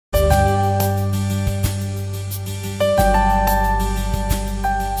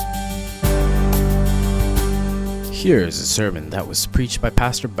Here is a sermon that was preached by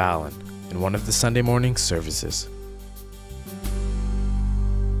Pastor Ballin in one of the Sunday morning services.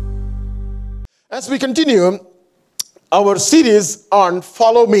 As we continue our series on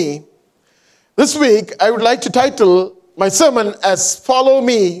Follow Me, this week I would like to title my sermon as Follow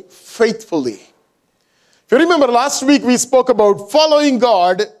Me Faithfully. If you remember, last week we spoke about following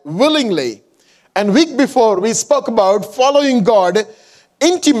God willingly, and week before we spoke about following God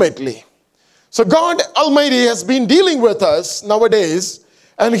intimately. So God Almighty has been dealing with us nowadays,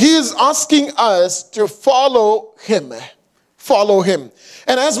 and He is asking us to follow Him. Follow Him.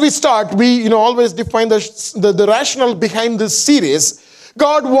 And as we start, we always define the rationale behind this series.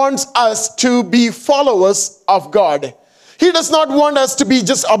 God wants us to be followers of God. He does not want us to be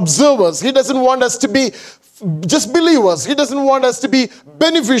just observers. He doesn't want us to be just believers. He doesn't want us to be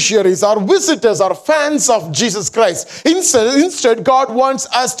beneficiaries or visitors or fans of Jesus Christ. Instead, God wants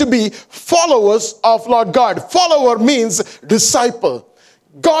us to be followers of Lord God. Follower means disciple.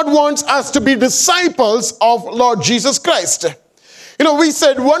 God wants us to be disciples of Lord Jesus Christ. We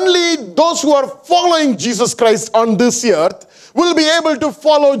said only those who are following Jesus Christ on this earth will be able to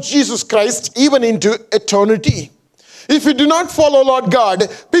follow Jesus Christ even into eternity. If you do not follow Lord God,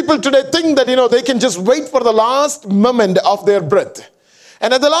 people today think that, they can just wait for the last moment of their breath.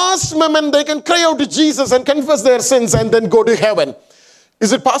 And at the last moment, they can cry out to Jesus and confess their sins and then go to heaven.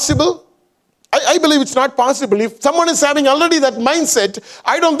 Is it possible? I believe it's not possible. If someone is having already that mindset,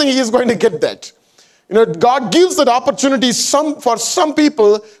 I don't think he is going to get that. God gives that opportunity for some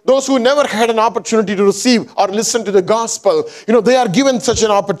people, those who never had an opportunity to receive or listen to the gospel. They are given such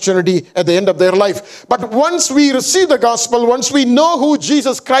an opportunity at the end of their life. But once we receive the gospel, once we know who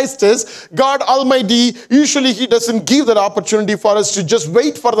Jesus Christ is, God Almighty, usually He doesn't give that opportunity for us to just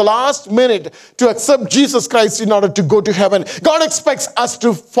wait for the last minute to accept Jesus Christ in order to go to heaven. God expects us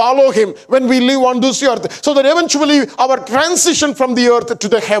to follow Him when we live on this earth, so that eventually our transition from the earth to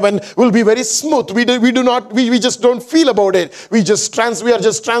the heaven will be very smooth. We just don't feel about it. We are just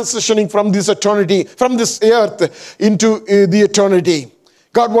transitioning from this eternity, from this earth into the eternity.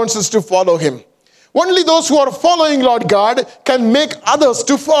 God wants us to follow Him. Only those who are following Lord God can make others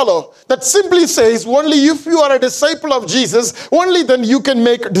to follow. That simply says, only if you are a disciple of Jesus, only then you can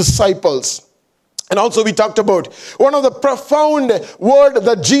make disciples. And also we talked about one of the profound word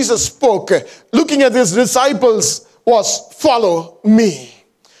that Jesus spoke, looking at His disciples, was follow me.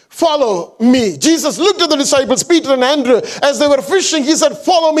 Follow me. Jesus looked at the disciples, Peter and Andrew, as they were fishing. He said,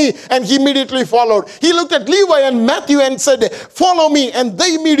 follow me, and he immediately followed. He looked at Levi and Matthew and said, follow me, and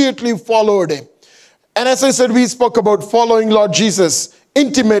they immediately followed. And as I said, we spoke about following Lord Jesus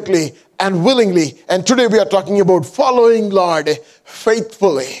intimately and willingly. And today we are talking about following Lord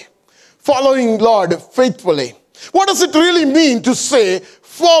faithfully. Following Lord faithfully. What does it really mean to say,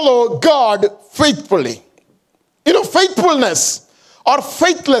 follow God faithfully? Faithfulness or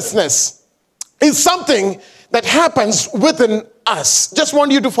faithlessness is something that happens within us. Just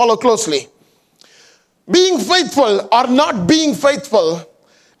want you to follow closely. Being faithful or not being faithful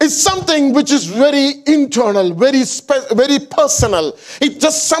is something which is very internal, very personal. It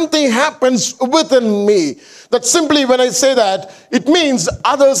just something happens within me. That simply when I say that, it means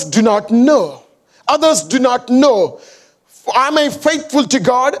others do not know. Others do not know. Am I faithful to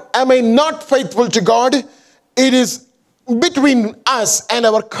God? Am I not faithful to God? It is between us and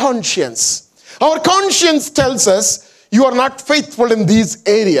our conscience. Our conscience tells us you are not faithful in these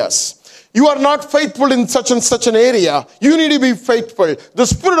areas. You are not faithful in such and such an area. You need to be faithful. The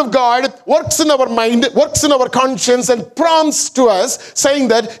Spirit of God works in our mind, works in our conscience, and prompts to us saying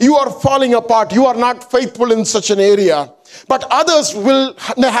that you are falling apart. You are not faithful in such an area. But others will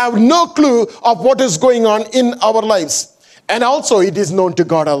have no clue of what is going on in our lives. And also it is known to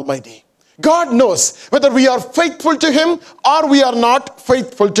God Almighty. God knows whether we are faithful to Him or we are not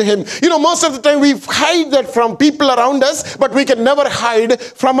faithful to Him. Most of the time we hide that from people around us, but we can never hide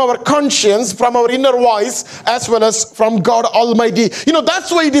from our conscience, from our inner voice, as well as from God Almighty.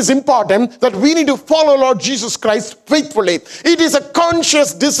 That's why it is important that we need to follow Lord Jesus Christ faithfully. It is a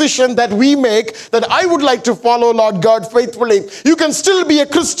conscious decision that we make that I would like to follow Lord God faithfully. You can still be a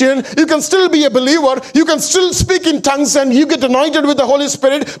Christian, you can still be a believer, you can still speak in tongues and you get anointed with the Holy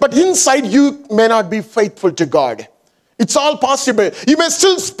Spirit, but inside you may not be faithful to God. It's all possible. You may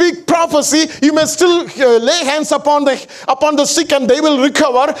still speak prophecy. You may still lay hands upon the sick and they will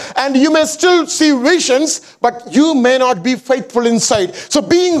recover. And you may still see visions, but you may not be faithful inside. So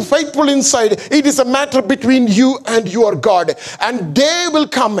being faithful inside, it is a matter between you and your God. And day will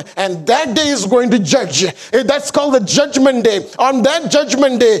come, and that day is going to judge. That's called the judgment day. On that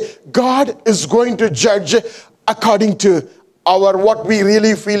judgment day, God is going to judge according to what we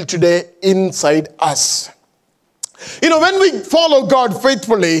really feel today inside us. When we follow God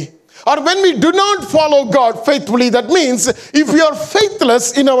faithfully, or when we do not follow God faithfully, that means if we are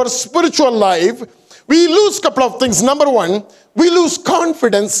faithless in our spiritual life, we lose a couple of things. Number one, we lose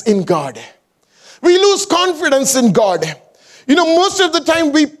confidence in God. We lose confidence in God. Most of the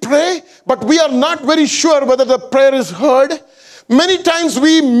time we pray, but we are not very sure whether the prayer is heard. Many times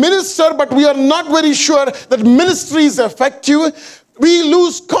we minister, but we are not very sure that ministry is effective. We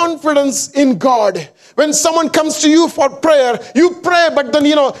lose confidence in God. When someone comes to you for prayer, you pray, but then,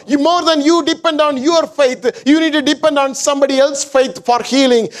 you more than you depend on your faith, you need to depend on somebody else's faith for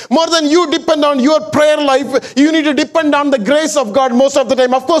healing. More than you depend on your prayer life, you need to depend on the grace of God most of the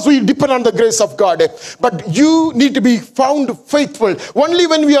time. Of course, we depend on the grace of God, but you need to be found faithful. Only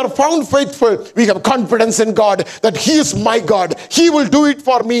when we are found faithful, we have confidence in God that He is my God. He will do it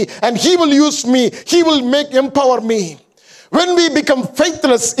for me, and He will use me. He will empower me. When we become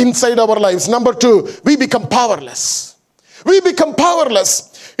faithless inside our lives, number two, we become powerless. We become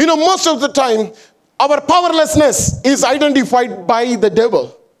powerless. Most of the time, our powerlessness is identified by the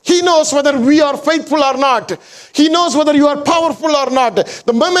devil. He knows whether we are faithful or not. He knows whether you are powerful or not.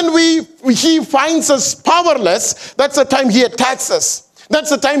 The moment he finds us powerless, that's the time he attacks us. That's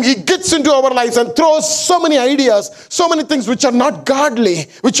the time he gets into our lives and throws so many ideas, so many things which are not godly,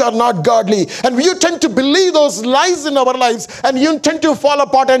 And you tend to believe those lies in our lives, and you tend to fall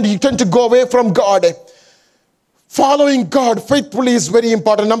apart, and you tend to go away from God. Following God faithfully is very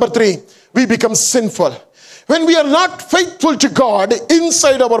important. Number three, we become sinful. When we are not faithful to God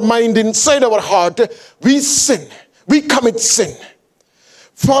inside our mind, inside our heart, we sin. We commit sin.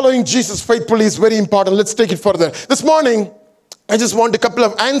 Following Jesus faithfully is very important. Let's take it further. This morning, I just want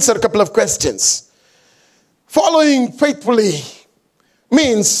to answer a couple of questions. Following faithfully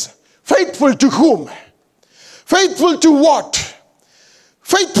means faithful to whom? Faithful to what?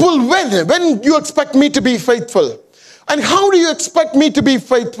 Faithful when? When you expect me to be faithful? And how do you expect me to be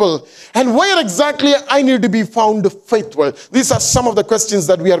faithful? And where exactly I need to be found faithful? These are some of the questions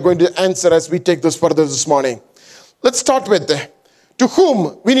that we are going to answer as we take this further this morning. Let's start with to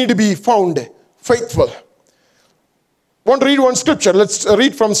whom we need to be found faithful. Want to read one scripture? Let's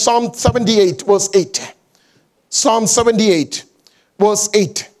read from Psalm 78, verse 8. Psalm 78, verse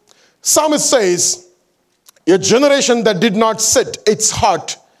 8. Psalmist says, a generation that did not set its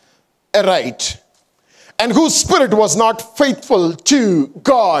heart aright, and whose spirit was not faithful to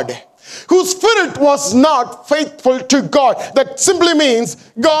God. Whose spirit was not faithful to God. That simply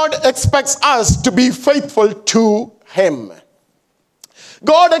means God expects us to be faithful to Him.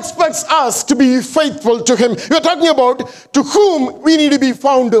 God expects us to be faithful to Him. We are talking about to whom we need to be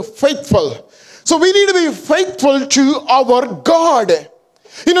found faithful. So we need to be faithful to our God.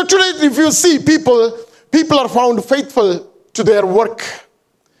 Today if you see people are found faithful to their work.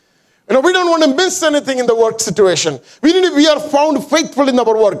 We don't want to miss anything in the work situation. We are found faithful in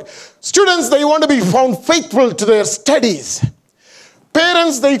our work. Students, they want to be found faithful to their studies.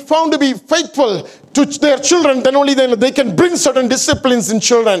 Parents, they found to be faithful to their children, then only then they can bring certain disciplines in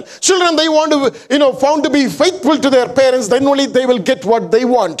children. Children, they want to, found to be faithful to their parents, then only they will get what they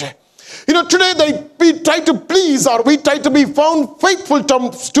want. Today we try to please, or we try to be found faithful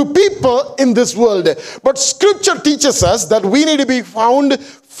to people in this world. But Scripture teaches us that we need to be found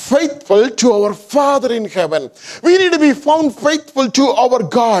faithful to our Father in heaven. We need to be found faithful to our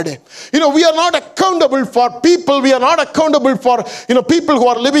God. We are not accountable for people. We are not accountable for, people who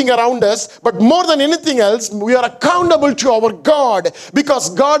are living around us. But more than anything else, we are accountable to our God, because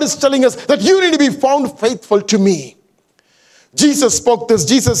God is telling us that you need to be found faithful to me. Jesus spoke this.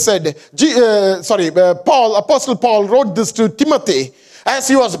 Jesus said, Apostle Paul wrote this to Timothy. As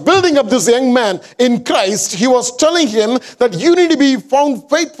he was building up this young man in Christ, he was telling him that you need to be found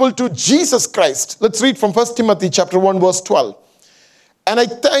faithful to Jesus Christ. Let's read from 1 Timothy chapter 1, verse 12. And I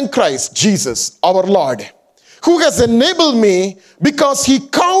thank Christ Jesus, our Lord, who has enabled me because He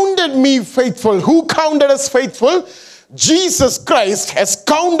counted me faithful. Who counted us faithful? Jesus Christ has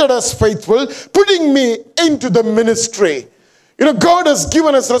counted us faithful, putting me into the ministry. God has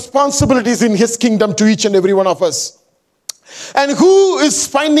given us responsibilities in His kingdom to each and every one of us. And who is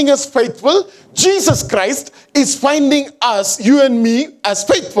finding us faithful? Jesus Christ is finding us, you and me, as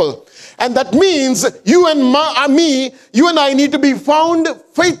faithful. And that means you and I need to be found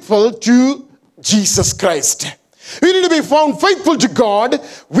faithful to Jesus Christ. We need to be found faithful to God.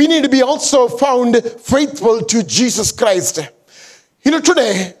 We need to be also found faithful to Jesus Christ.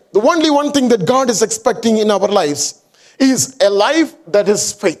 Today, the only one thing that God is expecting in our lives is a life that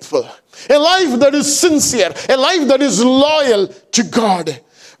is faithful. A life that is sincere. A life that is loyal to God.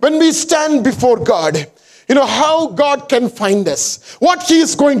 When we stand before God, how God can find us, what he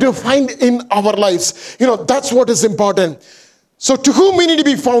is going to find in our lives. That's what is important. So to whom we need to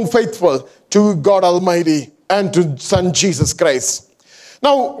be found faithful? To God Almighty and to Son Jesus Christ.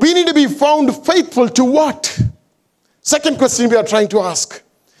 Now, we need to be found faithful to what? Second question we are trying to ask.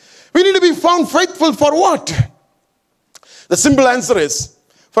 We need to be found faithful for what? The simple answer is,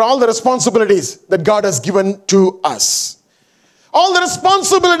 for all the responsibilities that God has given to us. All the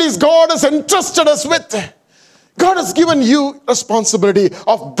responsibilities God has entrusted us with. God has given you responsibility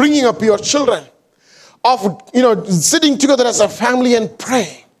of bringing up your children, of sitting together as a family and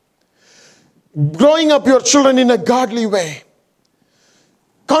pray, growing up your children in a godly way,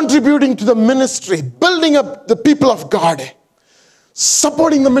 contributing to the ministry, building up the people of God,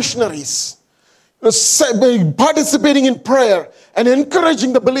 supporting the missionaries, participating in prayer and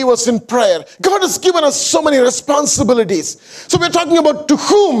encouraging the believers in prayer. God has given us so many responsibilities. So we're talking about to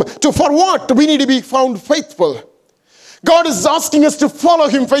whom, for what we need to be found faithful. God is asking us to follow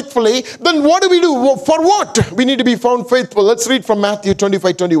him faithfully. Then what do we do? For what we need to be found faithful? Let's read from Matthew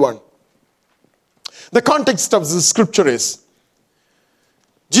 25:21. The context of the scripture is,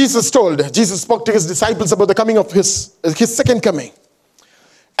 Jesus spoke to his disciples about the coming of his second coming.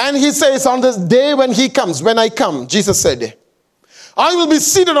 And he says, on this day when I come, Jesus said, I will be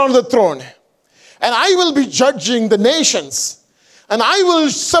seated on the throne, and I will be judging the nations, and I will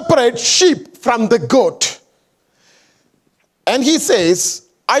separate sheep from the goat. And he says,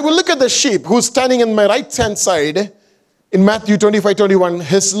 I will look at the sheep who's standing in my right hand side. In Matthew 25:21,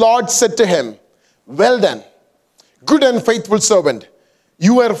 his Lord said to him, well done, good and faithful servant.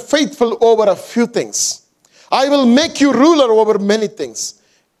 You were faithful over a few things. I will make you ruler over many things.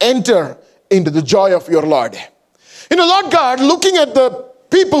 Enter into the joy of your Lord. Lord God, looking at the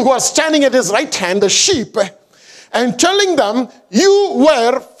people who are standing at his right hand, the sheep, and telling them, you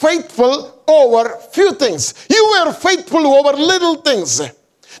were faithful over few things. You were faithful over little things.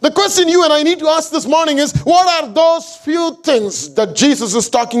 The question you and I need to ask this morning is, what are those few things that Jesus is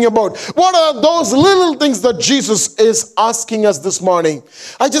talking about? What are those little things that Jesus is asking us this morning?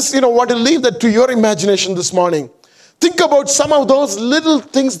 I just, want to leave that to your imagination this morning. Think about some of those little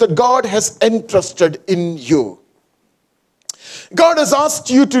things that God has entrusted in you. God has asked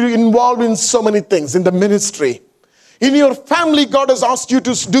you to involve in so many things in the ministry. In your family, God has asked you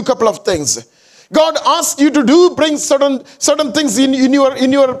to do a couple of things. God asked you to bring certain things in your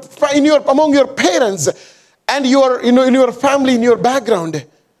among your parents and in your family, in your background.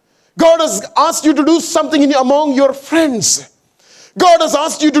 God has asked you to do something among your friends. God has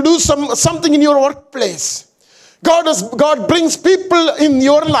asked you to do something in your workplace. God brings people in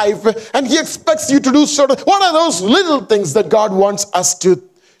your life, and he expects you to do what are those little things that God wants us to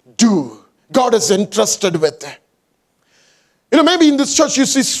do? God is entrusted with. Maybe in this church you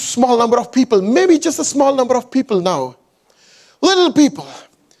see small number of people, maybe just a small number of people now. Little people.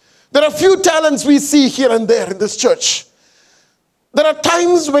 There are few talents we see here and there in this church. There are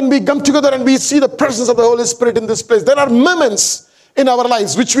times when we come together and we see the presence of the Holy Spirit in this place. There are moments in our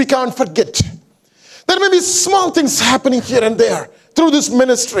lives which we can't forget. There may be small things happening here and there through this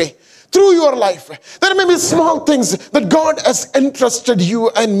ministry, through your life. There may be small things that God has entrusted you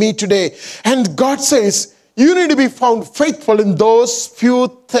and me today. And God says, you need to be found faithful in those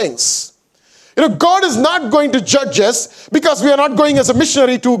few things. God is not going to judge us because we are not going as a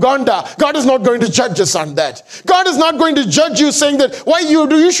missionary to Uganda. God is not going to judge us on that. God is not going to judge you saying that why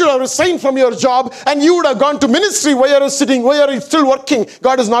you should have resigned from your job and you would have gone to ministry where you're sitting, where you're still working.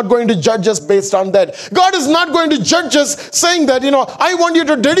 God is not going to judge us based on that. God is not going to judge us saying that, I want you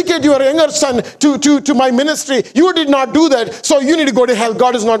to dedicate your younger son to my ministry. You did not do that, so you need to go to hell.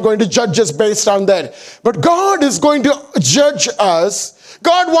 God is not going to judge us based on that. But God is going to judge us.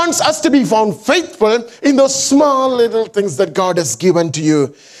 God wants us to be found faithful in those small little things that God has given to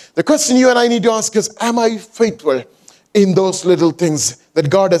you. The question you and I need to ask is, am I faithful in those little things that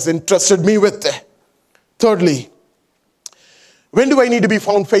God has entrusted me with? Thirdly, when do I need to be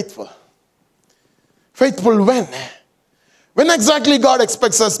found faithful? Faithful when? When exactly God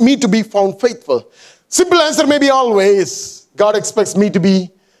expects me to be found faithful? Simple answer may be always. God expects me to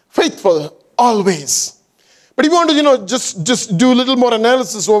be faithful always. But if you want to, just do a little more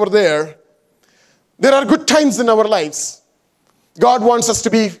analysis over there, there are good times in our lives. God wants us to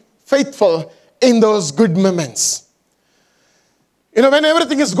be faithful in those good moments. When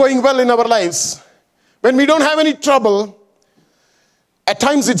everything is going well in our lives, when we don't have any trouble, at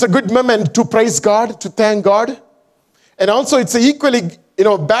times it's a good moment to praise God, to thank God. And also it's an equally,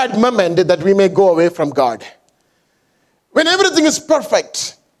 bad moment that we may go away from God. When everything is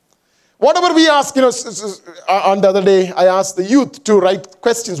perfect, whatever we ask, on the other day, I asked the youth to write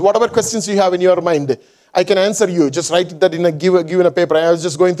questions. Whatever questions you have in your mind, I can answer you. Just write that in given a paper. I was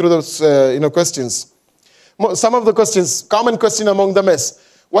just going through those questions. Some of the questions, common question among them is,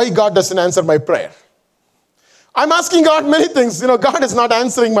 why God doesn't answer my prayer? I'm asking God many things. God is not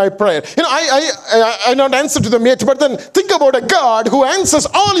answering my prayer. I not answer to them yet, but then think about a God who answers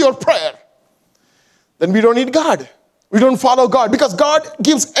all your prayer. Then we don't need God. We don't follow God because God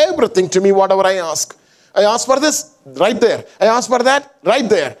gives everything to me, whatever I ask. I ask for this, right there. I ask for that, right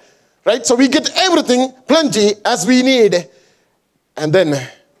there. Right? So we get everything, plenty, as we need. And then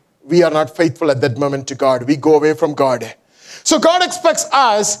we are not faithful at that moment to God. We go away from God. So God expects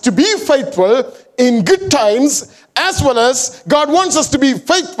us to be faithful in good times, as well as God wants us to be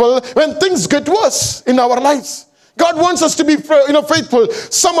faithful when things get worse in our lives. God wants us to be faithful.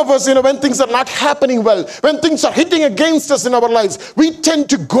 Some of us, when things are not happening well, when things are hitting against us in our lives, we tend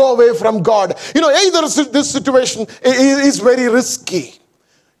to go away from God. Either this situation is very risky.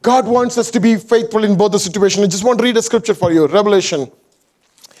 God wants us to be faithful in both the situations. I just want to read a scripture for you. Revelation.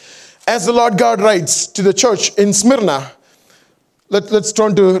 As the Lord God writes to the church in Smyrna, let's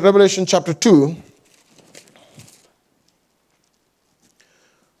turn to Revelation chapter 2,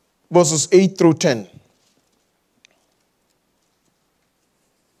 verses 8 through 10.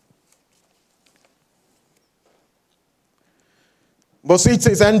 Verse 8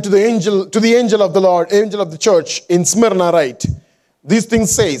 says, and to the angel of the Lord, angel of the church in Smyrna write, these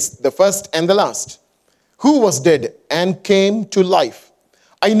things says, the first and the last, who was dead and came to life.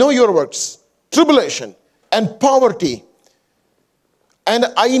 I know your works, tribulation and poverty, and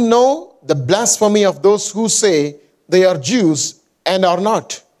I know the blasphemy of those who say they are Jews and are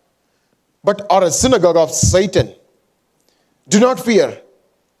not, but are a synagogue of Satan. Do not fear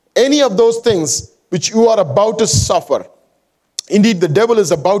any of those things which you are about to suffer. Indeed, the devil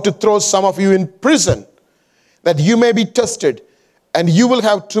is about to throw some of you in prison, that you may be tested, and you will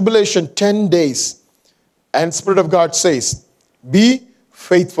have tribulation 10 days. And Spirit of God says, be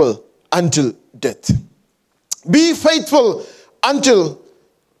faithful until death. Be faithful until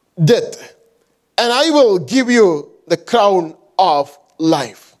death, and I will give you the crown of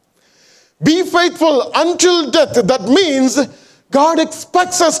life. Be faithful until death. That means God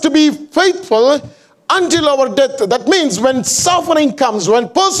expects us to be faithful until our death. That means when suffering comes, when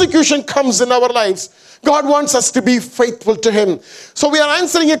persecution comes in our lives, God wants us to be faithful to Him. So we are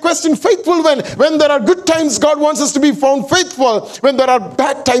answering a question, faithful when there are good times. God wants us to be found faithful when there are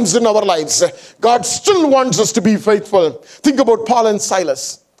bad times in our lives. God still wants us to be faithful. Think about Paul and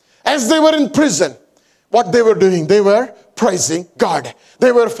Silas. As they were in prison, what they were doing, they were praising God.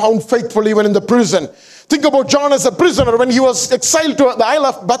 They were found faithful even in the prison. Think about John as a prisoner when he was exiled to the Isle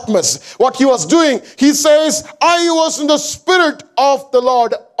of Patmos. What he was doing, he says, I was in the Spirit of the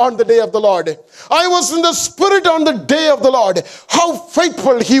Lord on the day of the Lord. I was in the Spirit on the day of the Lord. How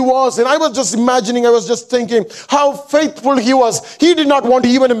faithful he was. And I was just imagining, I was just thinking how faithful he was. He did not want to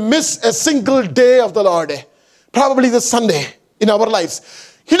even miss a single day of the Lord. Probably the Sunday in our lives.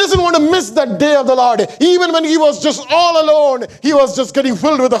 He doesn't want to miss that day of the Lord. Even when he was just all alone, he was just getting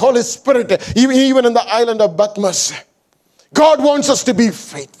filled with the Holy Spirit, even in the island of Patmos. God wants us to be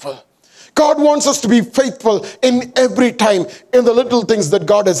faithful. God wants us to be faithful in every time, in the little things that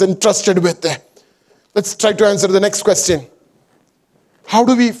God has entrusted with. Let's try to answer the next question. How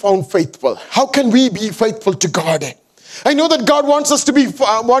do we found faithful? How can we be faithful to God? I know that God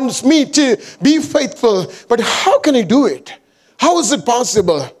wants me to be faithful, but how can I do it? How is it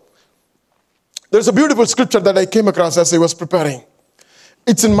possible? There's a beautiful scripture that I came across as I was preparing.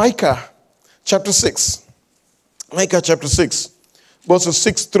 It's in Micah chapter 6. Micah chapter 6, verses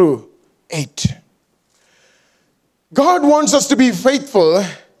 6 through 8. God wants us to be faithful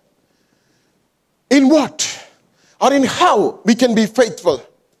in what? Or in how we can be faithful?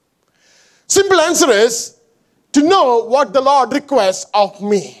 Simple answer is to know what the Lord requests of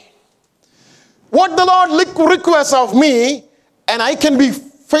me. What the Lord requests of me, and I can be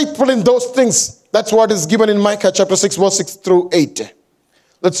faithful in those things. That's what is given in Micah chapter 6, verse 6 through 8.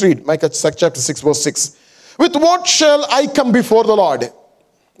 Let's read Micah chapter 6, verse 6. With what shall I come before the Lord?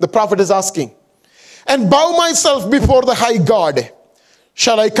 The prophet is asking. And bow myself before the high God.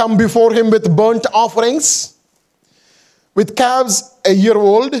 Shall I come before him with burnt offerings? With calves a year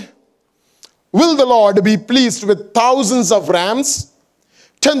old? Will the Lord be pleased with thousands of rams?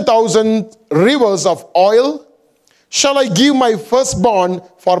 10,000 rivers of oil? Shall I give my firstborn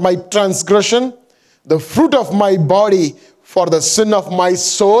for my transgression, the fruit of my body for the sin of my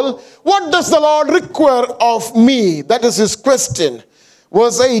soul? What does the Lord require of me? That is his question.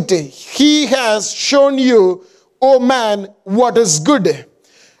 Verse 8, he has shown you, O man, what is good.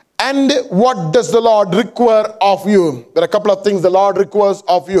 And what does the Lord require of you? There are a couple of things the Lord requires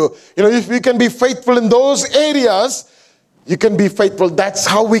of you. If you can be faithful in those areas, you can be faithful. That's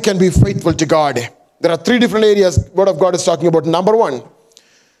how we can be faithful to God. There are 3 different areas Word of God is talking about. Number 1,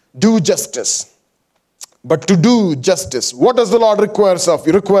 do justice. But to do justice, what does the Lord require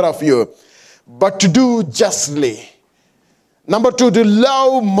of you? But to do justly. Number 2, to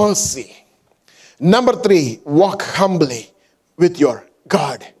love mercy. Number 3, walk humbly with your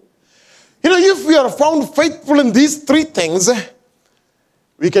God. If we are found faithful in these 3 things,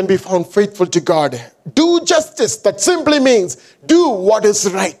 we can be found faithful to God. Do justice. That simply means do what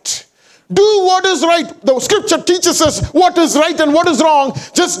is right. Do what is right. The scripture teaches us what is right and what is wrong.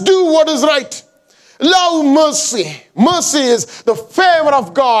 Just do what is right. Love mercy. Mercy is the favor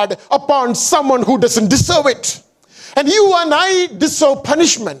of God upon someone who doesn't deserve it. And you and I deserve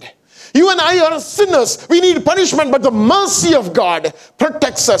punishment. You and I are sinners. We need punishment, but the mercy of God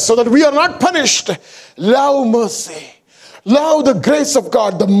protects us so that we are not punished. Love mercy. Love the grace of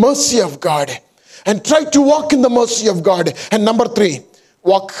God, the mercy of God. And try to walk in the mercy of God. And number 3,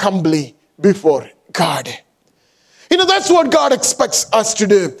 walk humbly before God. That's what God expects us to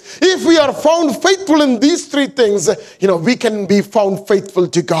do. If we are found faithful in these 3 things, we can be found faithful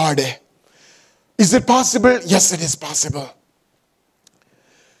to God. Is it possible? Yes, it is possible.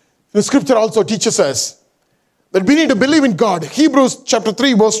 The scripture also teaches us that we need to believe in God. Hebrews chapter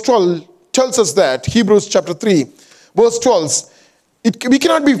 3 verse 12 tells us that. Hebrews chapter 3 verse 12. We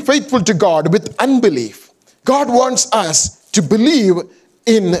cannot be faithful to God with unbelief. God wants us to believe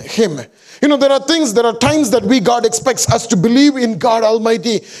in Him. There are times that God expects us to believe in God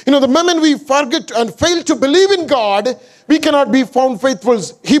Almighty. The moment we forget and fail to believe in God, we cannot be found faithful.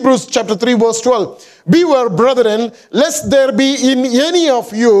 Hebrews chapter 3 verse 12. Beware, brethren, lest there be in any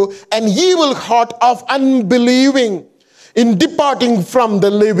of you an evil heart of unbelieving in departing from the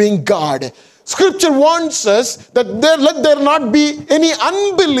living God. Scripture warns us that let there not be any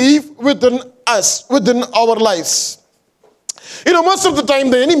unbelief within us, within our lives. Most of the time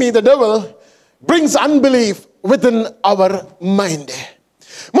the enemy, the devil, brings unbelief within our mind.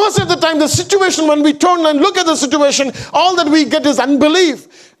 Most of the time the situation, when we turn and look at the situation, all that we get is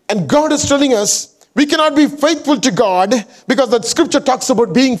unbelief. And God is telling us we cannot be faithful to God, because that scripture talks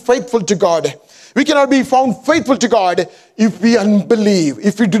about being faithful to God. We cannot be found faithful to God if we unbelieve,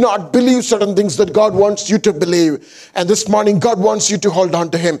 if we do not believe certain things that God wants you to believe. And this morning, God wants you to hold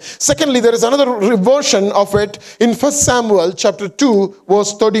on to Him. Secondly, there is another version of it in 1 Samuel chapter 2,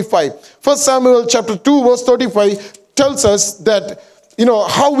 verse 35. 1 Samuel chapter 2, verse 35 tells us that,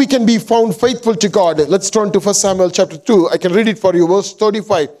 how we can be found faithful to God. Let's turn to 1 Samuel chapter 2. I can read it for you, verse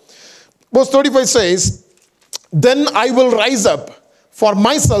 35. Verse 35 says, "Then I will rise up for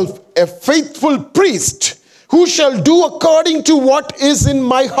myself a faithful priest who shall do according to what is in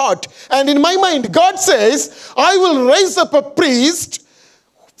my heart and in my mind." God says, I will raise up a priest,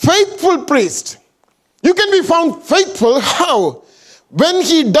 faithful priest. You can be found faithful. How? When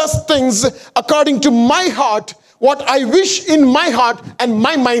he does things according to my heart, what I wish in my heart and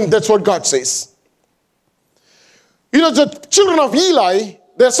my mind. That's what God says. The children of Eli,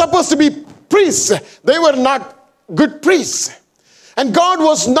 they're supposed to be priests. They were not good priests. And God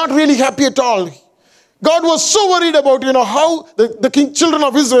was not really happy at all. God was so worried about, how the children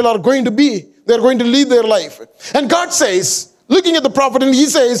of Israel are going to be. They're going to lead their life. And God says, looking at the prophet, and He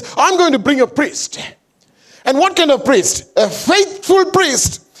says, I'm going to bring a priest. And what kind of priest? A faithful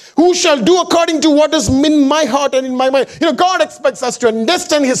priest who shall do according to what is in my heart and in my mind. God expects us to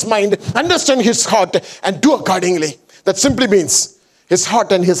understand His mind, understand His heart, and do accordingly. That simply means His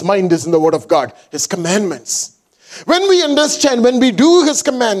heart and His mind is in the Word of God, His commandments. When we understand, when we do His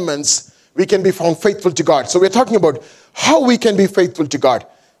commandments, we can be found faithful to God. So we're talking about how we can be faithful to God.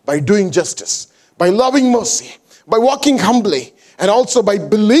 By doing justice, by loving mercy, by walking humbly, and also by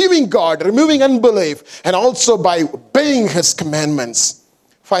believing God, removing unbelief, and also by obeying His commandments.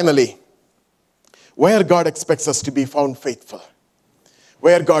 Finally, where God expects us to be found faithful.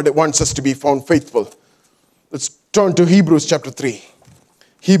 Where God wants us to be found faithful. Let's turn to Hebrews chapter 3.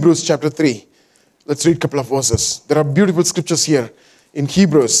 Hebrews chapter 3. Let's read a couple of verses. There are beautiful scriptures here in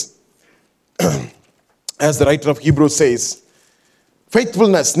Hebrews. As the writer of Hebrews says,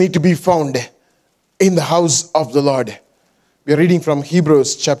 faithfulness need to be found in the house of the Lord. We are reading from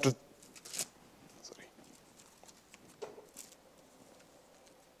Hebrews chapter.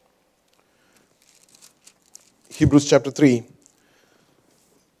 Hebrews chapter 3,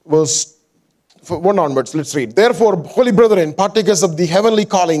 verse 1 onwards. Let's read. Therefore, holy brethren, partakers of the heavenly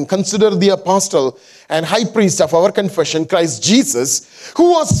calling, consider the apostle and high priest of our confession, Christ Jesus,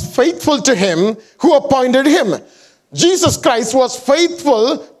 who was faithful to Him who appointed him. Jesus Christ was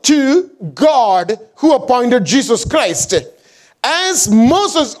faithful to God who appointed Jesus Christ, as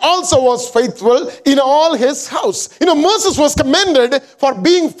Moses also was faithful in all his house. Moses was commended for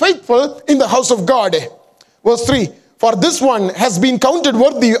being faithful in the house of God. Verse 3, for this one has been counted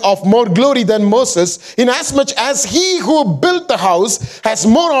worthy of more glory than Moses, inasmuch as he who built the house has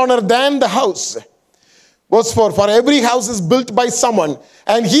more honor than the house. Verse 4, for every house is built by someone,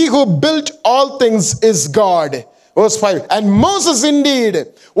 and he who built all things is God. Verse 5, and Moses indeed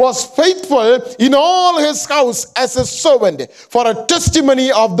was faithful in all his house as a servant, for a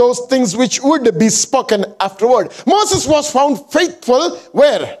testimony of those things which would be spoken afterward. Moses was found faithful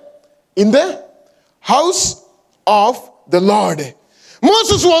where? In the house of the Lord.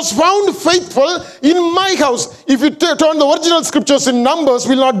 Moses was found faithful in my house. If you turn the original scriptures in Numbers,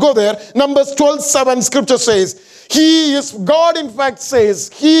 we'll not go there. Numbers 12:7, scripture says, God in fact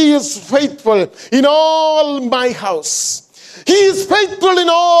says, he is faithful in all my house. He is faithful in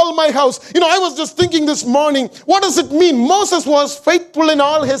all my house. I was just thinking this morning, what does it mean? Moses was faithful in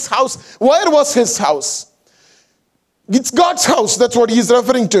all his house. Where was his house? It's God's house. That's what he's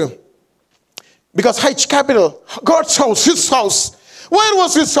referring to. Because H capital, God's house, his house. Where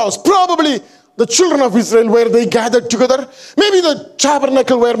was his house? Probably the children of Israel, where they gathered together. Maybe the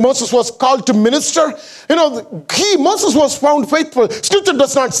tabernacle where Moses was called to minister. Moses was found faithful. Scripture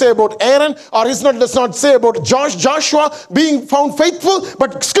does not say about Aaron, or does not say about Joshua being found faithful,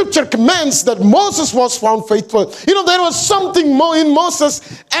 but Scripture commands that Moses was found faithful. There was something more in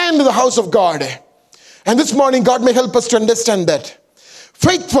Moses and the house of God. And this morning, God may help us to understand that.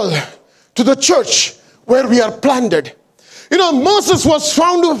 Faithful to the church where we are planted. Moses was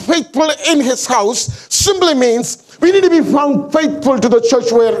found faithful in his house simply means we need to be found faithful to the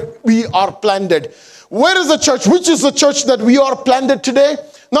church where we are planted. Where is the church? Which is the church that we are planted today?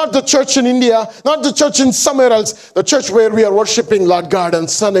 Not the church in India, not the church in somewhere else, the church where we are worshiping Lord God on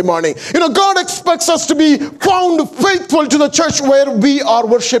Sunday morning. God expects us to be found faithful to the church where we are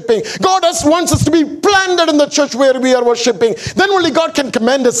worshiping. God wants us to be planted in the church where we are worshiping. Then only God can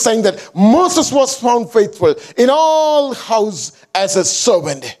commend us, saying that Moses was found faithful in all house as a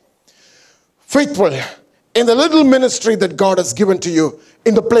servant. Faithful in the little ministry that God has given to you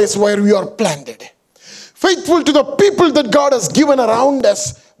in the place where you are planted. Faithful to the people that God has given around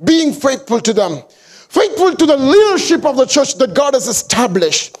us, being faithful to them. Faithful to the leadership of the church that God has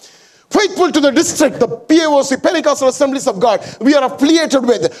established. Faithful to the district, the PAOC, Pentecostal Assemblies of God, we are affiliated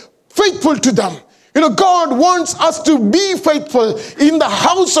with. Faithful to them. God wants us to be faithful in the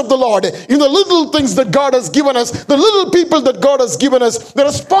house of the Lord, in the little things that God has given us, the little people that God has given us, the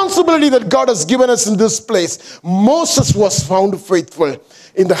responsibility that God has given us in this place. Moses was found faithful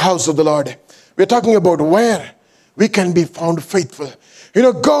in the house of the Lord. We're talking about where we can be found faithful.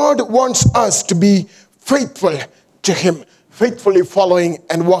 God wants us to be faithful to him, faithfully following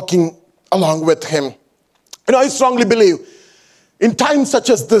and walking along with him. I strongly believe in times such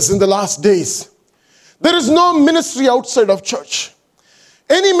as this, in the last days, there is no ministry outside of church.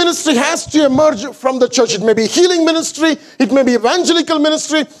 Any ministry has to emerge from the church. It may be healing ministry, it may be evangelical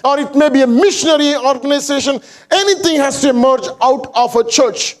ministry, or it may be a missionary organization. Anything has to emerge out of a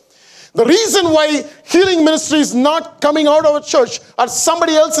church. The reason why healing ministry is not coming out of a church, or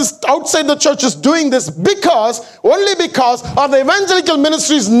somebody else is outside the church is doing this, only because the evangelical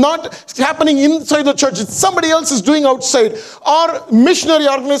ministry is not happening inside the church. It's somebody else is doing outside. Or missionary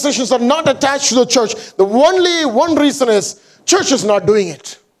organizations are not attached to the church. The only one reason is church is not doing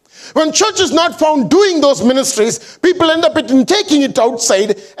it. When church is not found doing those ministries, people end up taking it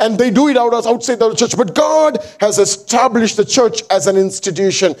outside, and they do it outside the church. But God has established the church as an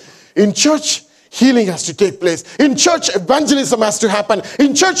institution. In church, healing has to take place. In church, evangelism has to happen.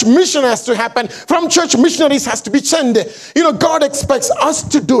 In church, mission has to happen. From church, missionaries has to be sent. God expects us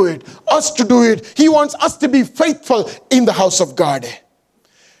to do it. He wants us to be faithful in the house of God.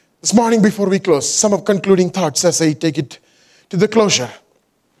 This morning, before we close, some of concluding thoughts as I take it to the closure.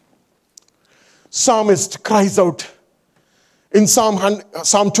 Psalmist cries out in Psalm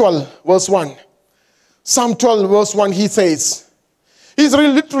 12, verse 1. Psalm 12, verse 1, he says, he's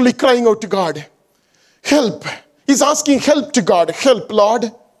literally crying out to God. Help. He's asking help to God. Help, Lord.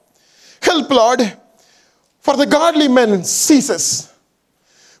 Help, Lord. For the godly man ceases.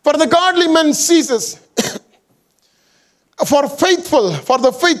 For the godly man ceases. For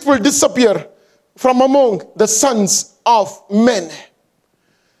the faithful disappear from among the sons of men.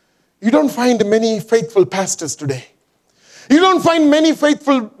 You don't find many faithful pastors today. You don't find many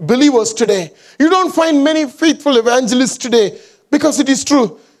faithful believers today. You don't find many faithful evangelists today. Because it is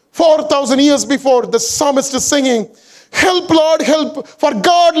true, 4,000 years before, the psalmist is singing, help, Lord, help, for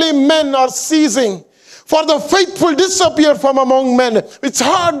godly men are ceasing. For the faithful disappear from among men. It's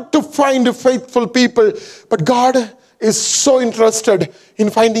hard to find faithful people, but God is so interested in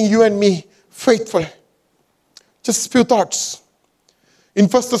finding you and me faithful. Just a few thoughts. In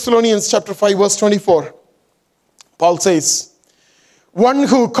 1 Thessalonians chapter 5, verse 24, Paul says, one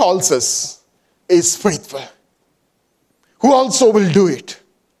who calls us is faithful, who also will do it.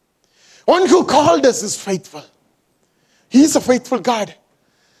 One who called us is faithful. He is a faithful God.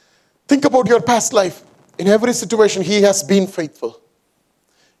 Think about your past life. In every situation, He has been faithful.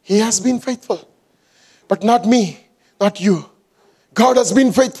 He has been faithful. But not me, not you. God has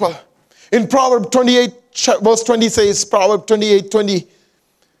been faithful. In Proverbs 28, verse 20 says, Proverbs 28:20,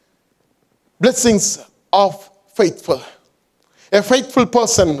 blessings of faithful. A faithful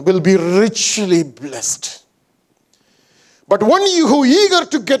person will be richly blessed. But one who is eager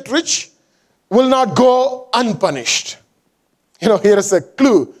to get rich will not go unpunished. Here is a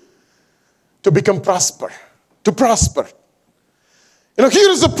clue to become to prosper. Here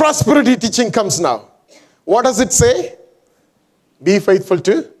is the prosperity teaching comes now. What does it say? Be faithful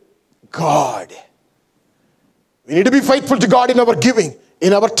to God. We need to be faithful to God in our giving,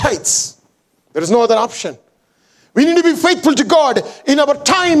 in our tithes. There is no other option. We need to be faithful to God in our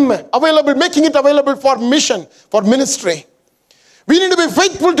time available, making it available for mission, for ministry. We need to be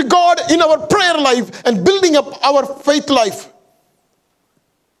faithful to God in our prayer life and building up our faith life.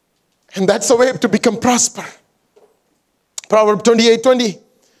 And that's a way to become prosper. Proverbs 28:20,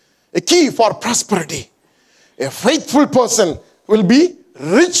 a key for prosperity. A faithful person will be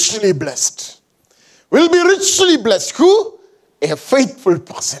richly blessed. Will be richly blessed. Who? A faithful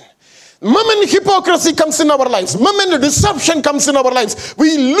person. The moment hypocrisy comes in our lives, the moment deception comes in our lives,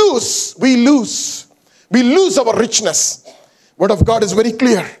 we lose our richness. Word of God is very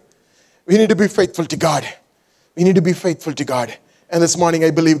clear. We need to be faithful to God. We need to be faithful to God. And this morning,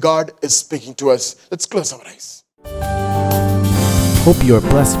 I believe God is speaking to us. Let's close our eyes. Hope you are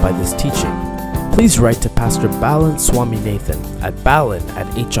blessed by this teaching. Please write to Pastor Balan Swaminathan at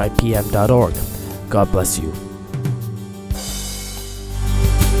balan@hipm.org. God bless you.